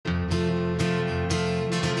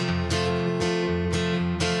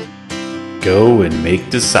Go and make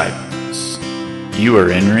disciples. You are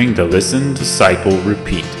entering the Listen, Disciple,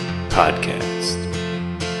 Repeat podcast.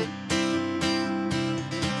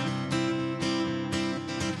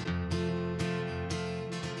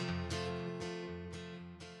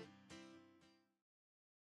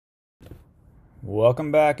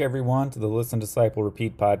 Welcome back, everyone, to the Listen, Disciple,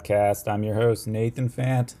 Repeat podcast. I'm your host, Nathan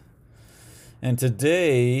Fant, and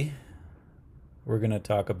today we're going to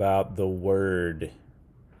talk about the Word.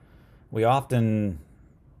 We often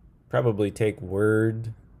probably take words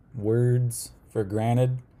for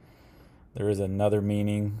granted. There is another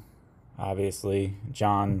meaning, obviously.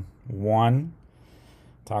 John 1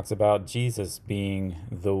 talks about Jesus being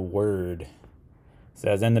the Word. It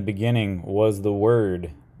says, "In the beginning was the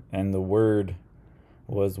Word, and the Word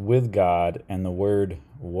was with God, and the Word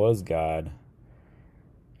was God.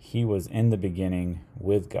 He was in the beginning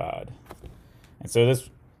with God." And so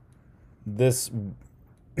this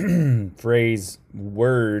phrase,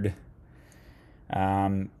 word,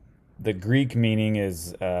 the Greek meaning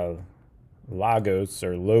is logos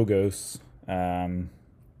or logos.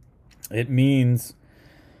 It means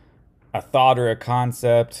a thought or a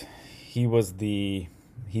concept. He was the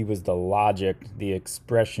logic, the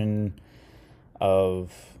expression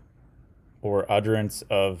of or utterance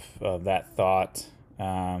of that thought.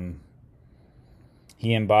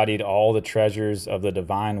 He embodied all the treasures of the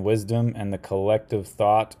divine wisdom and the collective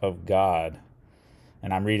thought of God.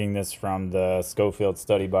 And I'm reading this from the Scofield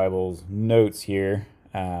Study Bible's notes here.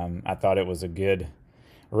 I thought it was a good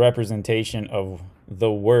representation of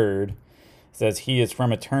the Word. It says he is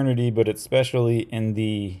from eternity, but especially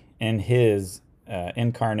in his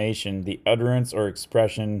incarnation, the utterance or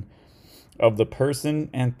expression of the person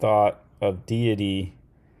and thought of deity.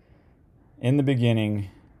 In the beginning,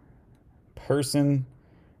 person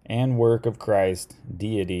and work of Christ,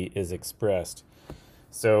 deity, is expressed.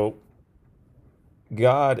 So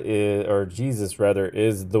God is, or Jesus rather,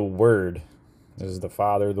 is the Word. This is the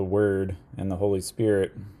Father, the Word, and the Holy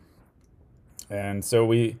Spirit. And so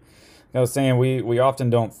we often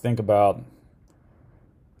don't think about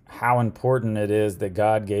how important it is that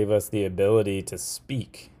God gave us the ability to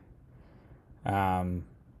speak.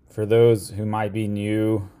 For those who might be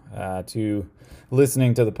new to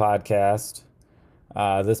listening to the podcast,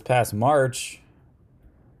 this past March,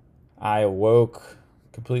 I awoke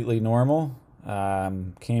completely normal.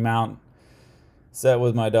 Came out, sat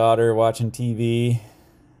with my daughter watching TV.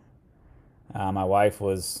 My wife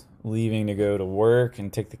was leaving to go to work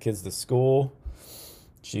and take the kids to school.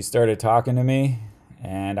 She started talking to me,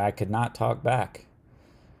 and I could not talk back.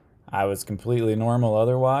 I was completely normal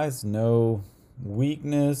otherwise, no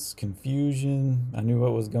weakness, confusion. I knew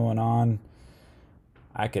what was going on.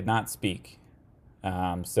 I could not speak.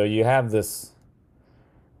 So you have this,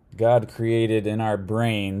 God created in our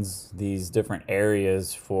brains these different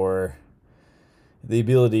areas for the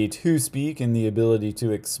ability to speak and the ability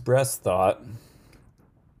to express thought.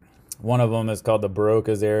 One of them is called the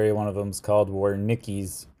Broca's area. One of them is called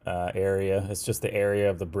Wernicke's area. It's just the area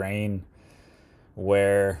of the brain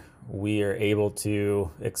where we are able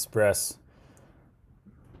to express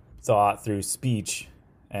thought through speech.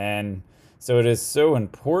 And so it is so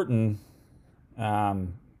important,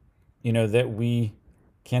 that we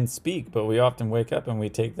can speak, but we often wake up and we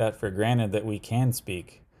take that for granted that we can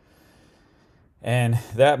speak. And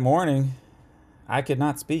that morning, I could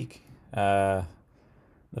not speak. The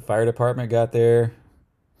fire department got there,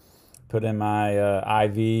 put in my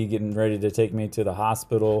IV, getting ready to take me to the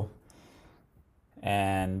hospital,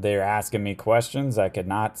 and they're asking me questions. I could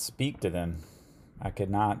not speak to them. I could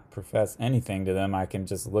not profess anything to them. I can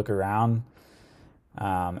just look around.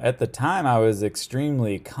 At the time, I was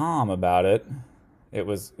extremely calm about it. It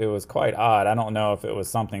was quite odd. I don't know if it was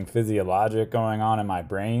something physiologic going on in my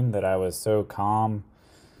brain that I was so calm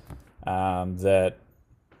or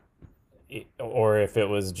if it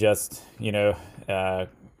was just,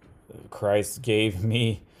 Christ gave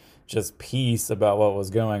me just peace about what was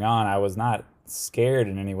going on. I was not scared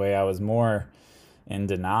in any way. I was more in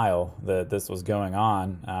denial that this was going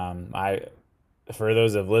on. For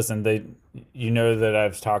those who have listened, that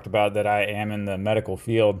I've talked about that I am in the medical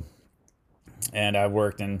field, and I've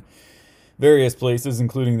worked in various places,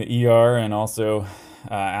 including the ER and also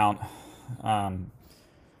out,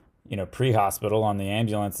 pre-hospital on the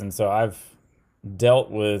ambulance. And so I've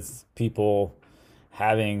dealt with people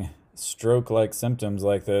having stroke-like symptoms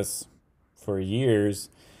like this for years.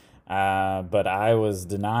 But I was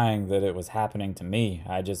denying that it was happening to me.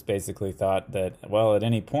 I just basically thought that, at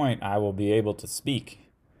any point I will be able to speak.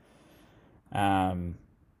 And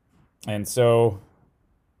so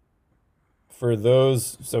for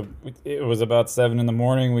those, so it was about 7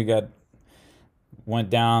 a.m. We got went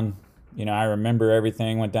down, I remember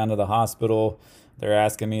everything, went down to the hospital. They're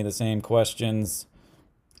asking me the same questions.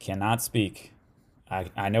 Cannot speak.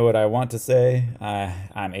 I know what I want to say.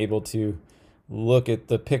 I'm able to look at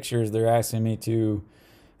the pictures they're asking me to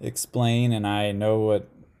explain, and I know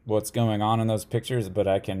what's going on in those pictures, but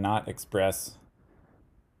I cannot express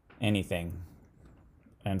anything.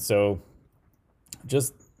 And so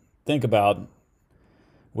just think about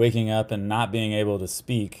waking up and not being able to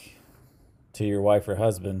speak to your wife or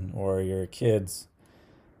husband or your kids.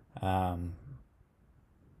 At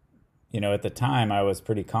the time I was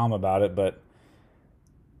pretty calm about it, but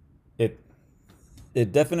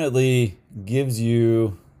it definitely gives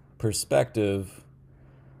you perspective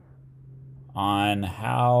on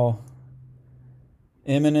how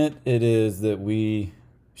imminent it is that we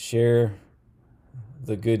share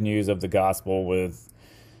the good news of the gospel with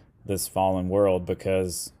this fallen world,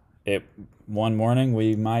 because one morning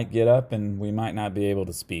we might get up and we might not be able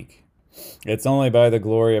to speak. It's only by the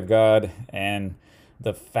glory of God and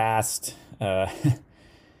the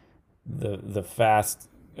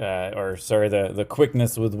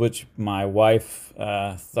quickness with which my wife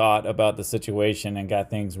thought about the situation and got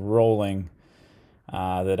things rolling,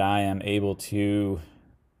 that I am able to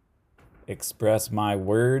express my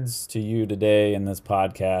words to you today in this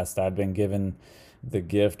podcast. I've been given the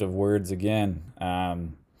gift of words again.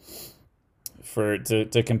 To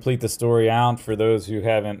complete the story out, for those who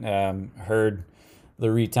haven't heard the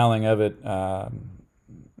retelling of it,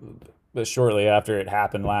 but shortly after it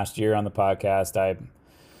happened last year on the podcast,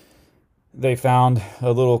 they found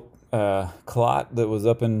a little clot that was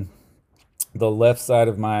up in the left side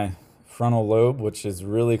of my frontal lobe, which is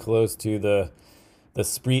really close to the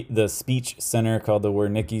speech center called the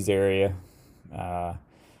Wernicke's area.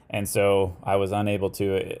 And so I was unable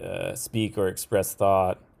to speak or express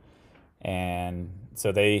thought. And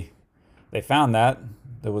so they found that.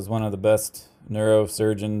 There was one of the best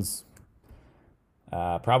neurosurgeons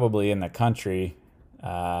probably in the country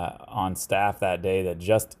on staff that day that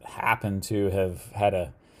just happened to have had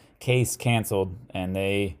a case canceled, and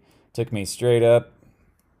they took me straight up,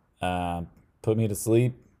 put me to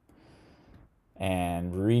sleep,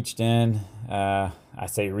 and reached in. I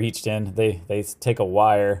say reached in. They take a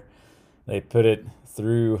wire, they put it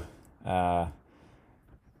through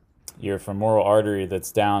your femoral artery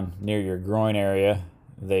that's down near your groin area.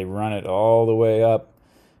 They run it all the way up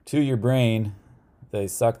to your brain. They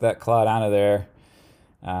suck that clot out of there.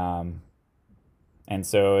 And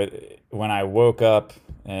so when I woke up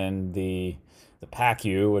in the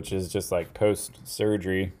PACU, which is just like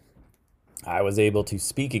post-surgery, I was able to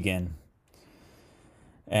speak again.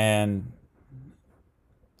 And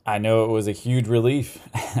I know it was a huge relief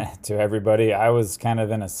to everybody. I was kind of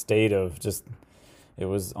in a state of it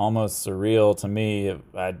was almost surreal to me.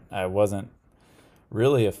 I wasn't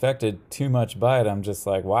really affected too much by it. I'm just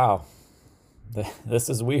like, wow, this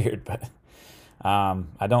is weird. But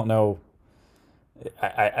I don't know.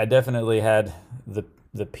 I definitely had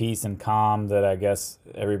the peace and calm that I guess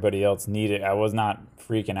everybody else needed. I was not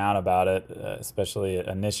freaking out about it, especially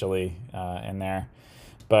initially in there.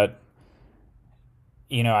 But,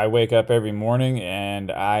 I wake up every morning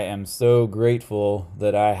and I am so grateful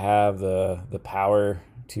that I have the power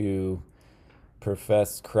to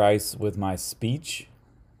profess Christ with my speech,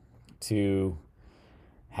 to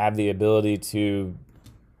have the ability to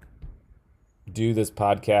do this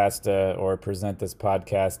podcast or present this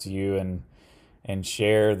podcast to you and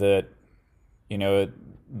share that,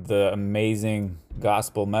 the amazing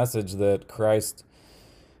gospel message that Christ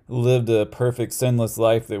lived a perfect sinless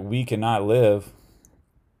life that we cannot live,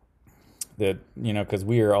 that, because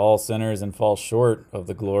we are all sinners and fall short of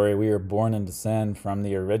the glory. We are born into sin from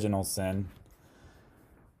the original sin.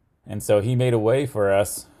 And so he made a way for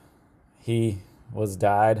us. He was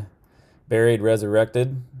died, buried,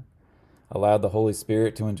 resurrected, allowed the Holy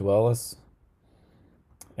Spirit to indwell us,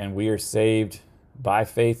 and we are saved by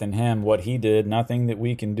faith in him, what he did, nothing that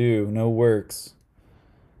we can do, no works.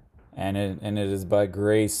 And it is by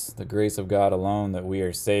grace, the grace of God alone, that we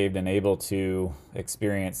are saved and able to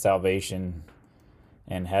experience salvation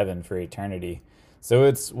in heaven for eternity. So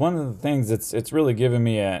it's one of the things it's really given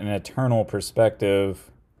me an eternal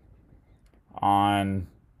perspective on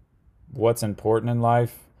what's important in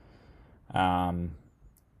life. I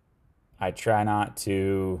try not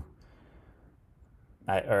to.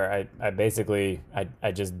 I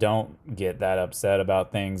just don't get that upset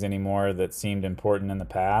about things anymore that seemed important in the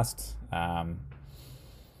past.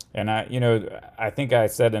 And I think I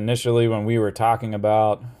said initially when we were talking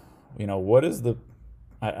about, what is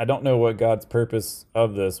I don't know what God's purpose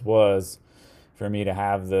of this was for me to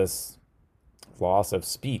have this loss of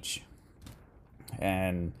speech.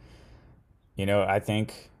 And, I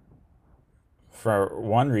think for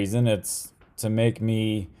one reason, it's to give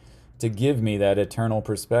me that eternal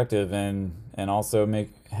perspective, and also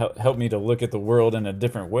help me to look at the world in a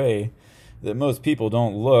different way that most people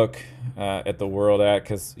don't look at the world at,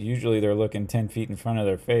 because usually they're looking 10 feet in front of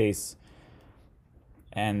their face,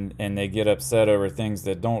 and they get upset over things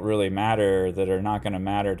that don't really matter, that are not going to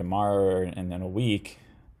matter tomorrow or in a week.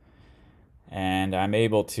 And I'm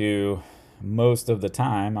able to, most of the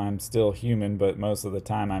time, I'm still human, but most of the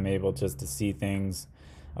time I'm able just to see things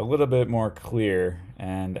a little bit more clear,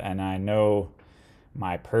 and I know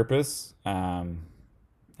my purpose, and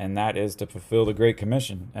that is to fulfill the Great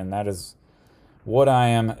Commission, and that is what I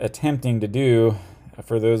am attempting to do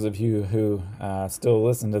for those of you who still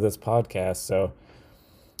listen to this podcast. So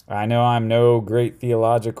I know I'm no great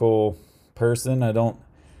theological person. I'm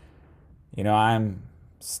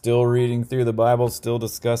still reading through the Bible, still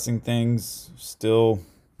discussing things, still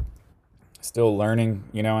learning,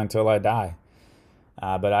 until I die.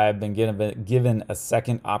 But I have been given a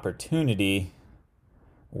second opportunity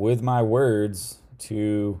with my words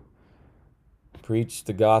to preach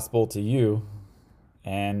the gospel to you,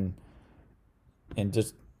 and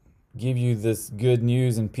just give you this good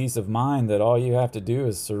news and peace of mind that all you have to do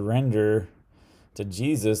is surrender to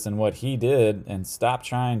Jesus and what he did, and stop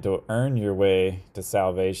trying to earn your way to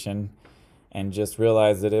salvation, and just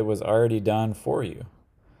realize that it was already done for you.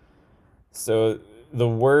 So the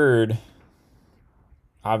word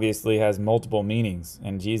obviously has multiple meanings,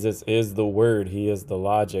 and Jesus is the word. He is the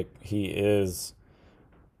logic. He is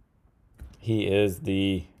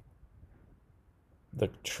the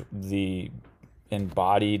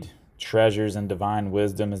embodied treasures and divine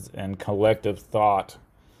wisdom and collective thought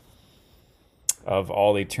of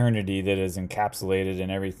all eternity that is encapsulated in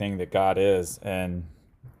everything that God is. And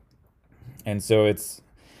so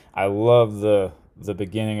I love the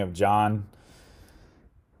beginning of John,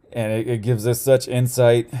 and it gives us such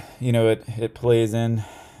insight. It plays in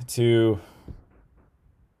to,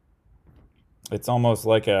 it's almost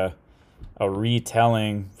like a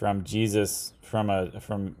retelling from Jesus,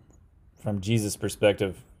 from Jesus'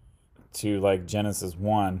 perspective, to like Genesis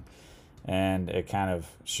 1. And it kind of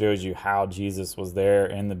shows you how Jesus was there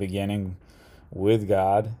in the beginning with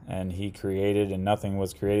God, and he created, and nothing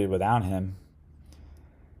was created without him.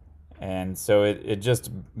 And so it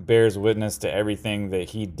just bears witness to everything that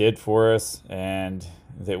he did for us, and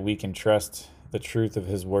that we can trust the truth of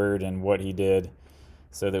his word and what he did,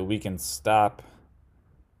 so that we can stop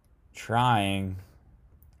trying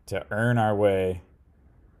to earn our way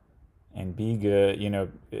and be good.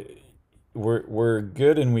 We're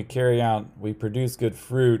good, and we produce good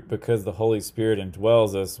fruit because the Holy Spirit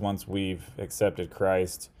indwells us once we've accepted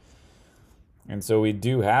Christ. And so we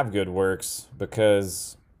do have good works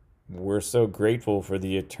because we're so grateful for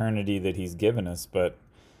the eternity that he's given us, but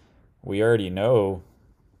we already know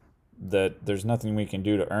that there's nothing we can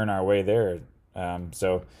do to earn our way there.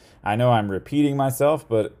 So I know I'm repeating myself,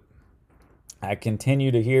 but I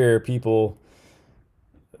continue to hear people,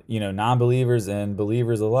 non-believers and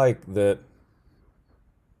believers alike, that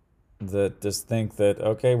just think that,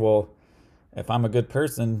 okay, well, if I'm a good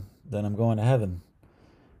person, then I'm going to heaven.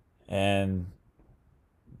 And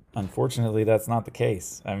unfortunately, that's not the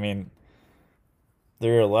case. I mean,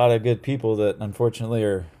 there are a lot of good people that unfortunately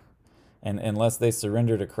are, and unless they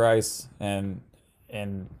surrender to Christ and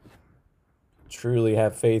truly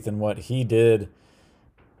have faith in what he did,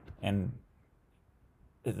 and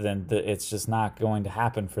then it's just not going to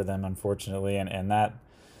happen for them, unfortunately. And that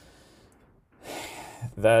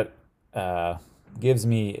gives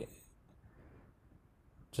me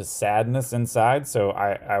just sadness inside. So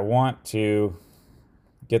I want to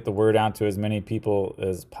get the word out to as many people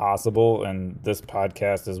as possible, and this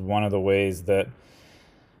podcast is one of the ways that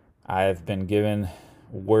I've been given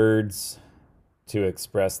words to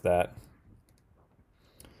express that.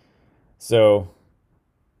 So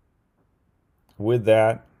with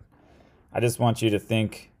that, I just want you to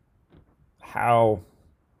think how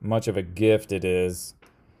much of a gift it is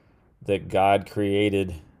that God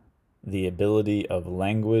created the ability of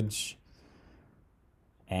language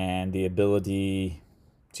and the ability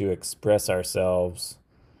to express ourselves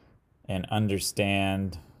and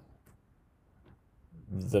understand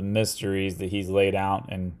the mysteries that he's laid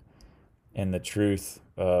out in the truth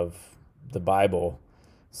of the Bible,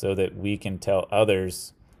 so that we can tell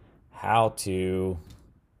others how to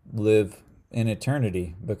live in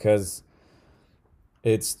eternity. Because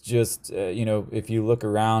it's just, if you look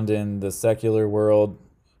around in the secular world,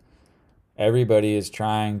 everybody is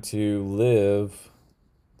trying to live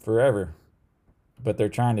forever, but they're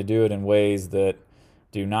trying to do it in ways that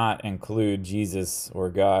do not include Jesus or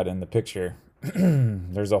God in the picture.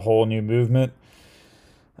 There's a whole new movement.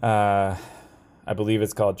 I believe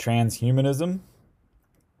it's called transhumanism,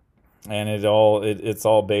 and it's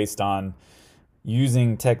all based on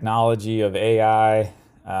using technology of AI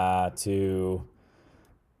to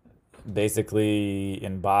basically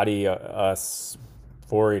embody us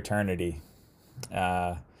for eternity.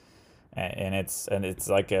 And it's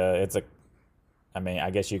like I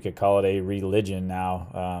guess you could call it a religion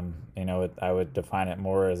now. I would define it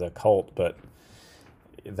more as a cult, but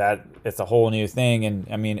that it's a whole new thing. And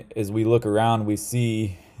I mean, as we look around, we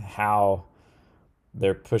see how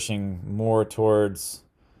they're pushing more towards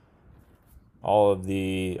all of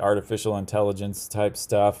the artificial intelligence type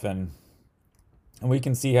stuff, and we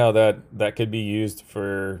can see how that could be used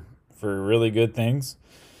for really good things,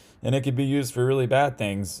 and it could be used for really bad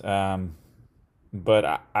things.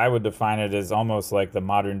 But I would define it as almost like the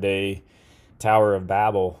modern day Tower of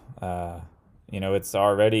Babel. It's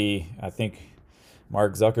already, I think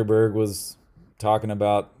Mark Zuckerberg was talking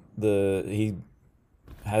about he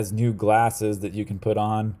has new glasses that you can put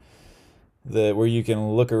on where you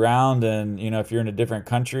can look around, and if you're in a different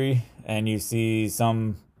country and you see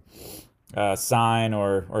some sign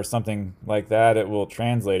or something like that, it will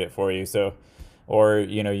translate it for you. So, or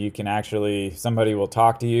you can actually, somebody will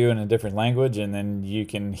talk to you in a different language, and then you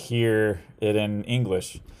can hear it in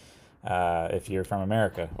English if you're from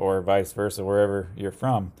America, or vice versa, wherever you're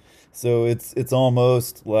from. So it's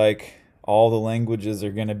almost like all the languages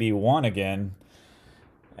are going to be one again,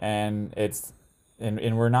 and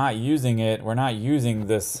we're not using it. We're not using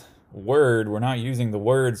this word. We're not using the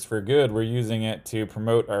words for good. We're using it to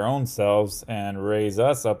promote our own selves and raise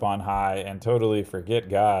us up on high and totally forget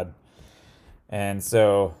God. And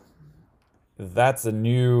so that's a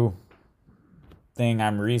new thing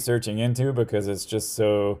I'm researching into, because it's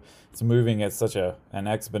moving at such an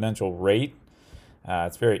exponential rate.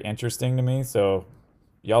 It's very interesting to me. So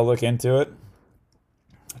y'all look into it.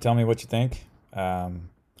 Tell me what you think.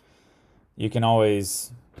 You can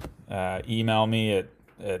always email me at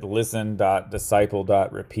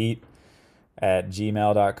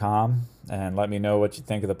listen.disciple.repeat@gmail.com and let me know what you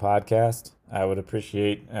think of the podcast. I would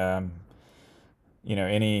appreciate any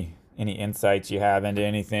insights you have into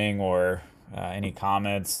anything, or any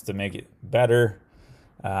comments to make it better.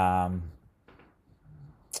 I'm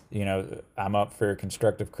up for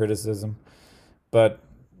constructive criticism, but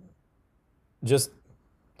just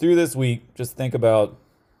through this week, just think about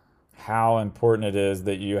how important it is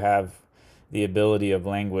that you have the ability of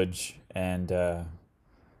language, and that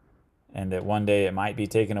one day it might be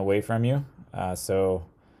taken away from you. So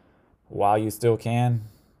while you still can,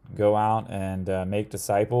 go out and make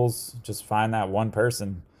disciples. Just find that one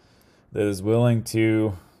person that is willing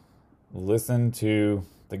to listen to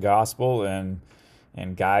the gospel and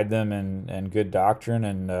guide them in good doctrine,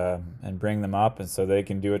 and bring them up, and so they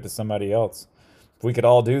can do it to somebody else. If we could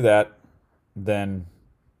all do that, then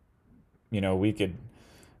we could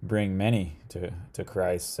bring many to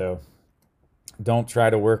Christ. So don't try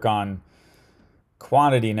to work on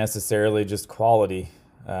quantity necessarily, just quality.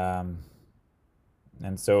 And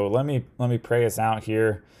so let me pray us out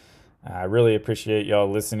here. I really appreciate y'all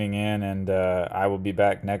listening in, and I will be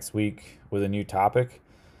back next week with a new topic.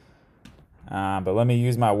 But let me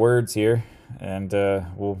use my words here, and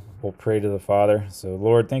we'll pray to the Father. So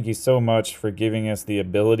Lord, thank you so much for giving us the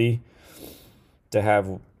ability to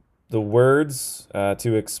have the words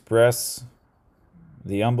to express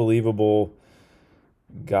the unbelievable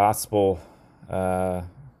gospel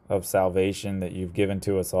of salvation that you've given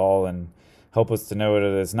to us all, and help us to know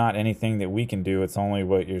that it's not anything that we can do. It's only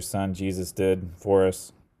what your Son Jesus did for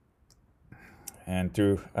us, and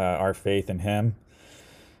through our faith in him,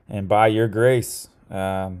 and by your grace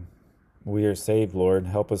we are saved. Lord,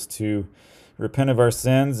 help us to repent of our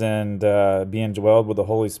sins and be indwelled with the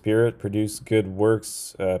Holy Spirit, produce good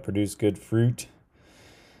works, produce good fruit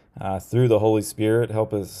through the Holy Spirit.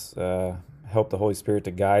 Help us, help the Holy Spirit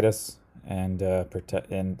to guide us, and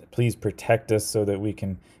please protect us so that we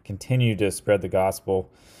can continue to spread the gospel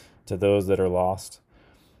to those that are lost.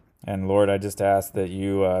 And Lord, I just ask that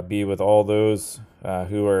you be with all those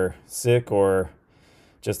who are sick or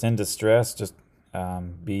just in distress. Just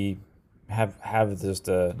have just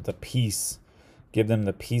the peace. Give them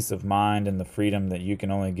the peace of mind and the freedom that you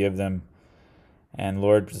can only give them. And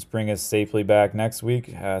Lord, just bring us safely back next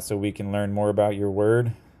week so we can learn more about your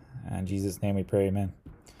word. In Jesus' name we pray, amen.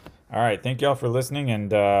 All right, thank y'all for listening,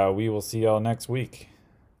 and we will see y'all next week.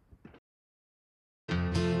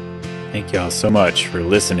 Thank y'all so much for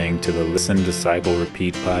listening to the Listen, Disciple,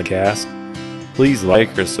 Repeat podcast. Please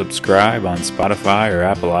like or subscribe on Spotify or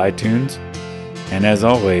Apple iTunes. And as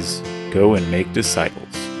always, go and make disciples.